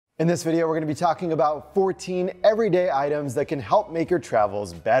In this video, we're going to be talking about 14 everyday items that can help make your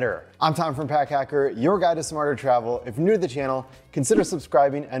travels better. I'm Tom from Pack Hacker, your guide to smarter travel. If you're new to the channel, consider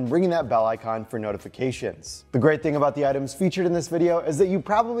subscribing and ringing that bell icon for notifications. The great thing about the items featured in this video is that you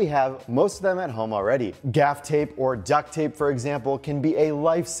probably have most of them at home already. Gaff tape or duct tape, for example, can be a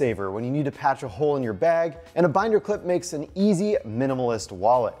lifesaver when you need to patch a hole in your bag, and a binder clip makes an easy, minimalist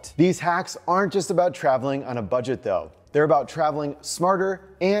wallet. These hacks aren't just about traveling on a budget though. They're about traveling smarter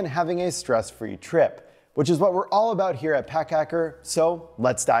and having a stress-free trip, which is what we're all about here at Pack Hacker, so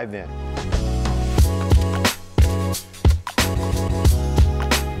let's dive in.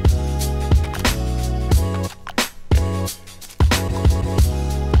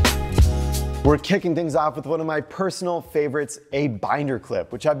 We're kicking things off with one of my personal favorites, a binder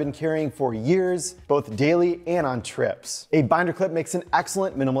clip, which I've been carrying for years, both daily and on trips. A binder clip makes an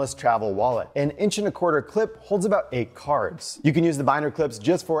excellent minimalist travel wallet. An 1.25" clip holds about 8 cards. You can use the binder clips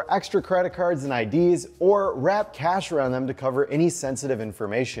just for extra credit cards and IDs, or wrap cash around them to cover any sensitive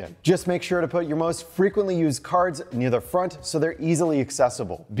information. Just make sure to put your most frequently used cards near the front so they're easily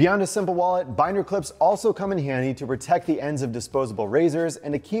accessible. Beyond a simple wallet, binder clips also come in handy to protect the ends of disposable razors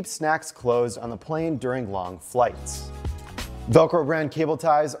and to keep snacks closed on the plane during long flights. VELCRO brand cable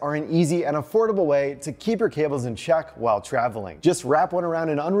ties are an easy and affordable way to keep your cables in check while traveling. Just wrap one around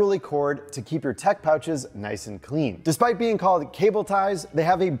an unruly cord to keep your tech pouches nice and clean. Despite being called cable ties, they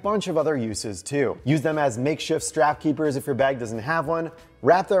have a bunch of other uses too. Use them as makeshift strap keepers if your bag doesn't have one,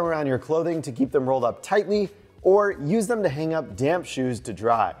 wrap them around your clothing to keep them rolled up tightly, or use them to hang up damp shoes to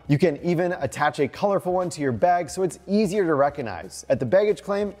dry. You can even attach a colorful one to your bag so it's easier to recognize at the baggage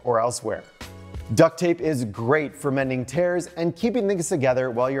claim or elsewhere. Duct tape is great for mending tears and keeping things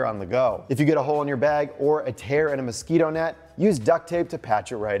together while you're on the go. If you get a hole in your bag or a tear in a mosquito net, use duct tape to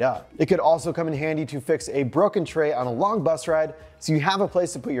patch it right up. It could also come in handy to fix a broken tray on a long bus ride so you have a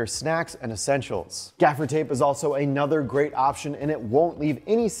place to put your snacks and essentials. Gaffer tape is also another great option, and it won't leave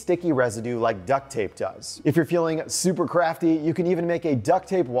any sticky residue like duct tape does. If you're feeling super crafty, you can even make a duct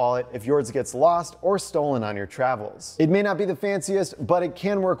tape wallet if yours gets lost or stolen on your travels. It may not be the fanciest, but it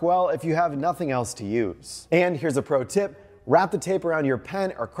can work well if you have nothing else to use. And here's a pro tip: wrap the tape around your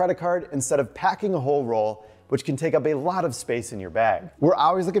pen or credit card instead of packing a whole roll, which can take up a lot of space in your bag. We're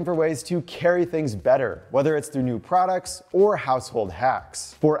always looking for ways to carry things better, whether it's through new products or household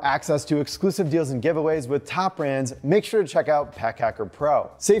hacks. For access to exclusive deals and giveaways with top brands, make sure to check out Pack Hacker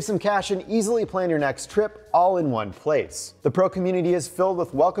Pro. Save some cash and easily plan your next trip all in one place. The Pro community is filled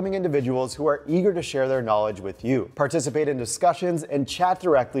with welcoming individuals who are eager to share their knowledge with you, participate in discussions, and chat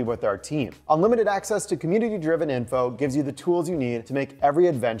directly with our team. Unlimited access to community-driven info gives you the tools you need to make every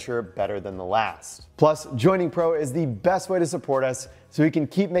adventure better than the last. Plus, joining Pro is the best way to support us so we can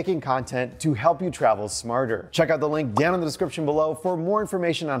keep making content to help you travel smarter. Check out the link down in the description below for more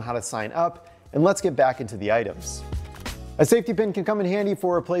information on how to sign up, and let's get back into the items. A safety pin can come in handy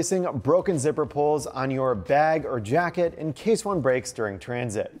for replacing broken zipper pulls on your bag or jacket in case one breaks during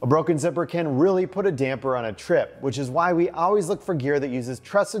transit. A broken zipper can really put a damper on a trip, which is why we always look for gear that uses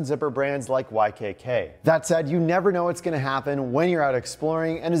trusted zipper brands like YKK. That said, you never know what's going to happen when you're out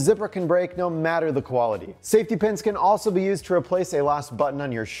exploring, and a zipper can break no matter the quality. Safety pins can also be used to replace a lost button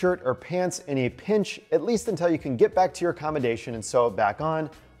on your shirt or pants in a pinch, at least until you can get back to your accommodation and sew it back on,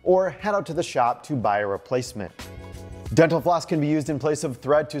 or head out to the shop to buy a replacement. Dental floss can be used in place of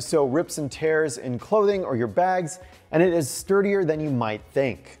thread to sew rips and tears in clothing or your bags, and it is sturdier than you might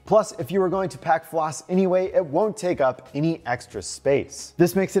think. Plus, if you were going to pack floss anyway, it won't take up any extra space.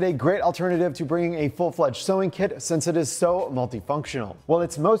 This makes it a great alternative to bringing a full-fledged sewing kit since it is so multifunctional. While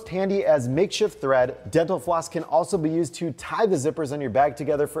it's most handy as makeshift thread, dental floss can also be used to tie the zippers on your bag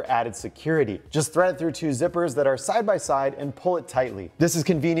together for added security. Just thread it through 2 zippers that are side by side and pull it tightly. This is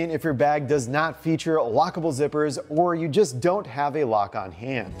convenient if your bag does not feature lockable zippers or you just don't have a lock on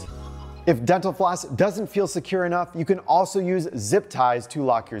hand. If dental floss doesn't feel secure enough, you can also use zip ties to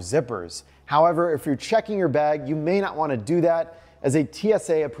lock your zippers. However, if you're checking your bag, you may not want to do that, as a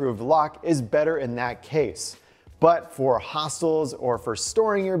TSA approved lock is better in that case. But for hostels or for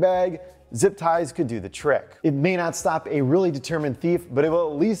storing your bag, zip ties could do the trick. It may not stop a really determined thief, but it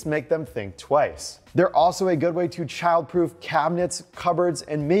will at least make them think twice. They're also a good way to child-proof cabinets, cupboards,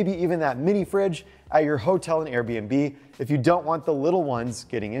 and maybe even that mini fridge at your hotel and Airbnb if you don't want the little ones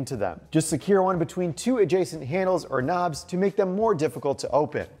getting into them. Just secure one between 2 adjacent handles or knobs to make them more difficult to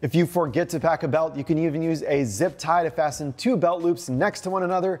open. If you forget to pack a belt, you can even use a zip tie to fasten 2 belt loops next to one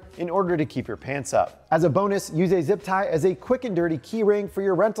another in order to keep your pants up. As a bonus, use a zip tie as a quick and dirty key ring for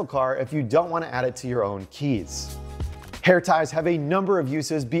your rental car if you don't want to add it to your own keys. Hair ties have a number of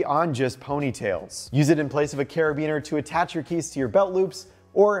uses beyond just ponytails. Use it in place of a carabiner to attach your keys to your belt loops,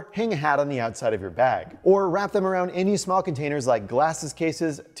 or hang a hat on the outside of your bag, or wrap them around any small containers like glasses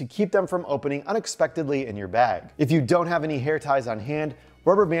cases to keep them from opening unexpectedly in your bag. If you don't have any hair ties on hand,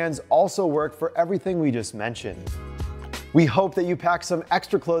 rubber bands also work for everything we just mentioned. We hope that you pack some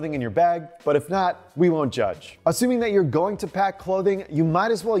extra clothing in your bag, but if not, we won't judge. Assuming that you're going to pack clothing, you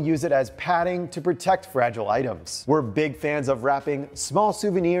might as well use it as padding to protect fragile items. We're big fans of wrapping small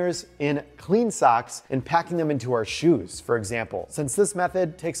souvenirs in clean socks and packing them into our shoes, for example, since this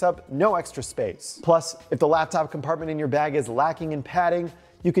method takes up no extra space. Plus, if the laptop compartment in your bag is lacking in padding,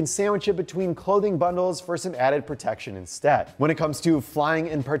 you can sandwich it between clothing bundles for some added protection instead. When it comes to flying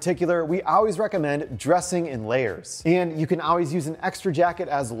in particular, we always recommend dressing in layers. And you can always use an extra jacket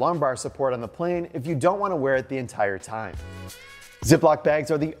as lumbar support on the plane if you don't want to wear it the entire time. Ziploc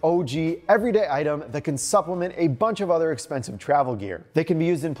bags are the OG everyday item that can supplement a bunch of other expensive travel gear. They can be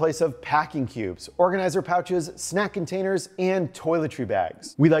used in place of packing cubes, organizer pouches, snack containers, and toiletry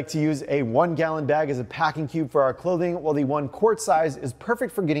bags. We like to use a 1-gallon bag as a packing cube for our clothing, while the 1-quart size is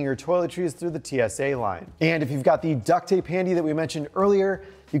perfect for getting your toiletries through the TSA line. And if you've got the duct tape handy that we mentioned earlier,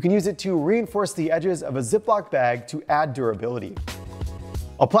 you can use it to reinforce the edges of a Ziploc bag to add durability.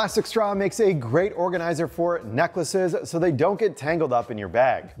 A plastic straw makes a great organizer for necklaces so they don't get tangled up in your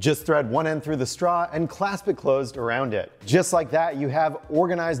bag. Just thread one end through the straw and clasp it closed around it. Just like that, you have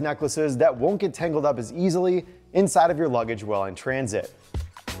organized necklaces that won't get tangled up as easily inside of your luggage while in transit.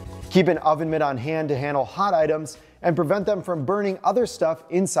 Keep an oven mitt on hand to handle hot items and prevent them from burning other stuff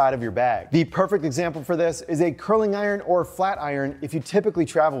inside of your bag. The perfect example for this is a curling iron or flat iron if you typically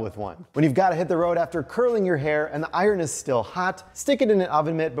travel with one. When you've got to hit the road after curling your hair and the iron is still hot, stick it in an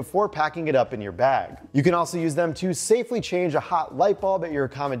oven mitt before packing it up in your bag. You can also use them to safely change a hot light bulb at your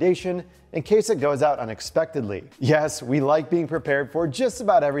accommodation in case it goes out unexpectedly. Yes, we like being prepared for just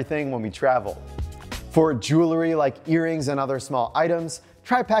about everything when we travel. For jewelry like earrings and other small items,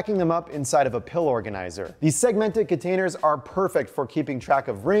 try packing them up inside of a pill organizer. These segmented containers are perfect for keeping track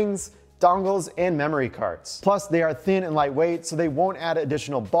of rings, dongles, and memory cards. Plus, they are thin and lightweight, so they won't add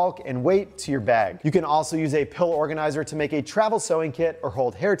additional bulk and weight to your bag. You can also use a pill organizer to make a travel sewing kit or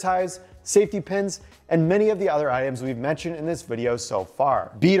hold hair ties, safety pins, and many of the other items we've mentioned in this video so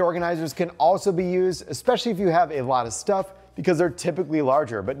far. Bead organizers can also be used, especially if you have a lot of stuff, because they're typically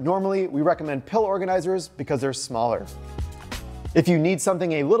larger, but normally we recommend pill organizers because they're smaller. If you need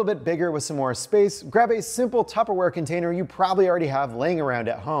something a little bit bigger with some more space, grab a simple Tupperware container you probably already have laying around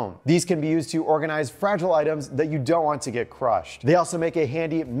at home. These can be used to organize fragile items that you don't want to get crushed. They also make a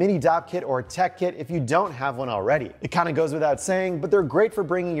handy mini dop kit or tech kit if you don't have one already. It kind of goes without saying, but they're great for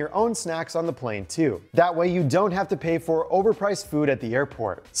bringing your own snacks on the plane too. That way you don't have to pay for overpriced food at the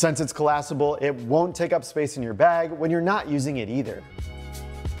airport. Since it's collapsible, it won't take up space in your bag when you're not using it either.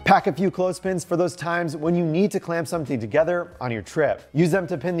 Pack a few clothespins for those times when you need to clamp something together on your trip. Use them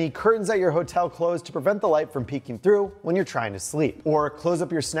to pin the curtains at your hotel closed to prevent the light from peeking through when you're trying to sleep. Or close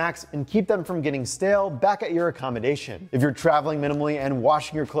up your snacks and keep them from getting stale back at your accommodation. If you're traveling minimally and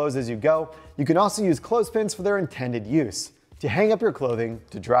washing your clothes as you go, you can also use clothespins for their intended use, to hang up your clothing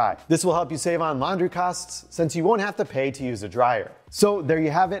to dry. This will help you save on laundry costs since you won't have to pay to use a dryer. So there you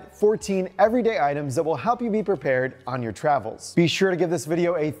have it, 14 everyday items that will help you be prepared on your travels. Be sure to give this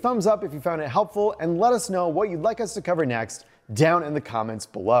video a thumbs up if you found it helpful, and let us know what you'd like us to cover next down in the comments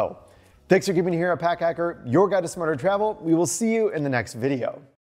below. Thanks for keeping it here at Pack Hacker, your guide to smarter travel. We will see you in the next video.